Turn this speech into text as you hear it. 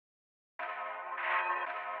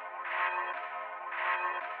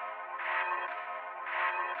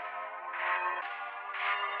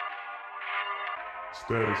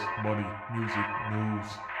Status, money, music, news.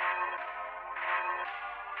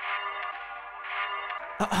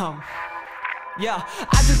 Yeah,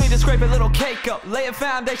 I just need to scrape a little cake up, lay a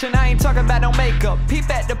foundation, I ain't talking about no makeup. Peep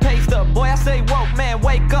at the pace up, boy I say woke, man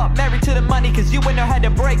wake up. Married to the money cause you and her had to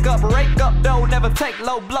break up. Rake up though, never take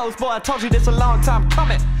low blows. Boy I told you this a long time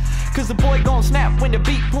coming, cause the boy gon' snap when the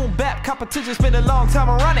beat boom bap. Competition's been a long time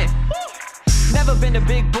running. Never been a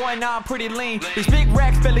big boy, now I'm pretty lean. These big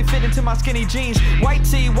racks barely fit into my skinny jeans. White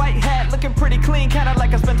tee, white hat, looking pretty clean. Kinda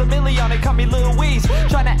like I spent $1 million on it, call me Lil Weeze.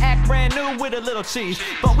 Tryna act brand new with a little cheese,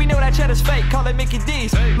 but we know that cheddar's fake, call it Mickey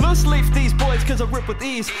D's. Loose leaf these boys cause I rip with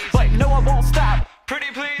ease, but no I won't stop. Pretty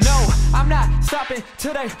please? No, I'm not stopping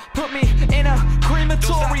till they put me in a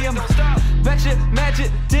crematorium. Bet you Magic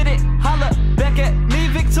did it, holla back at me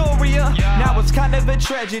Victoria. Now it's kind of a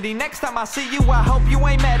tragedy, next time I see you I hope you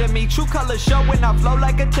ain't mad at me. True colors show when I flow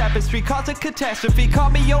like a tapestry, cause a catastrophe, call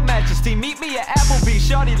me your majesty. Meet me at Applebee's,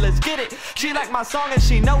 shorty let's get it. She like my song and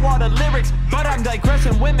she know all the lyrics, but I'm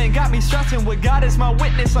digressing. Women got me stressing, with God as my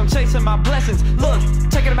witness I'm chasing my blessings. Look,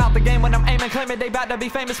 taking them out the game when I'm aiming, claiming they bout to be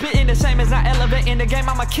famous. Spitting the same as not elevating the game,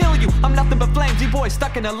 I'ma kill you. I'm nothing but flames, you boys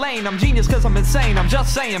stuck in a lane. I'm genius cause I'm insane, I'm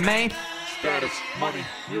just saying man. Status, money,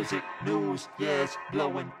 music, news, yeah, it's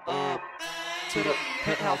blowing up. To the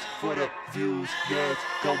penthouse for the views, yeah, it's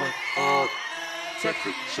going up. Text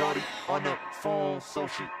it, shorty on the phone so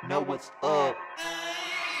she know what's up.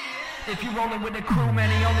 If you rollin' with the crew, man,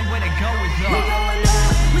 the only way to go is up.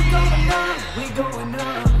 We going up, we going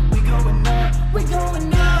up, we going up, we going up, we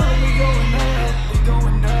going up, we going up, we going up, we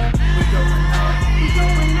going up, we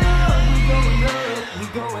going up, we going up, we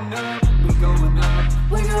going up, we going up,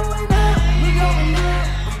 we going up, we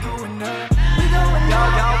going up, we going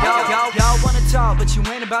up. Y'all wanna talk, but you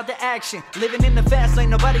ain't about the action. Living in the fast lane,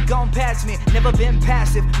 nobody gon' pass me. Never been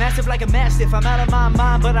passive, massive like a mastiff. I'm out of my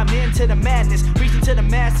mind, but I'm into the madness. Preaching to the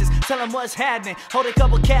masses, tell them what's happening. Hold a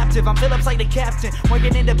couple captive, I'm Phillips like the captain.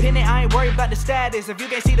 Working independent, I ain't worried about the status. If you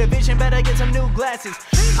can't see the vision, better get some new glasses.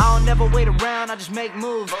 I don't never wait around, I just make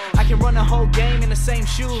moves. I can run the whole game in the same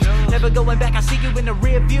shoes. Never going back, I see you in the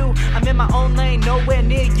rear view. I'm in my own lane, nowhere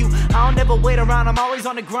near you. I don't never wait around, I'm always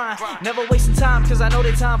on the grind. Never wasting time, cause I know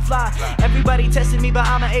that time fly. Everybody testing me, but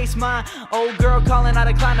I'ma ace mine. Old girl calling, I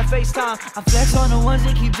decline to FaceTime. I flex on the ones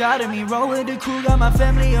that keep doubting me. Roll with the crew, got my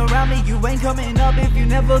family around me. You ain't coming up if you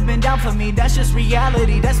never been down for me. That's just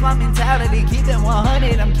reality, that's my mentality. Keep it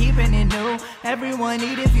 100, I'm keeping it new. Everyone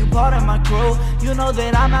need if you part of my crew. You know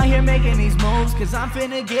that I'm out here making these moves, cause I'm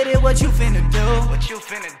finna get it, what you finna do? What you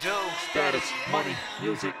finna do? Status, money,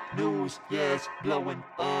 music, news, yeah, it's blowing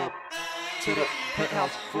up. To the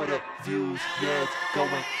penthouse for the views, yeah, it's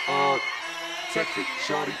going up. Text it,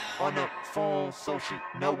 shorty on the phone so she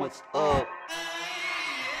know what's up.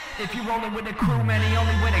 If you rollin' with the crew, man, the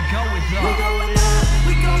only way to go is up. We going up,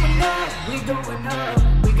 we going up, we going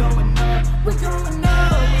up, we going up, we going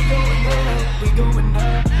up, we going up.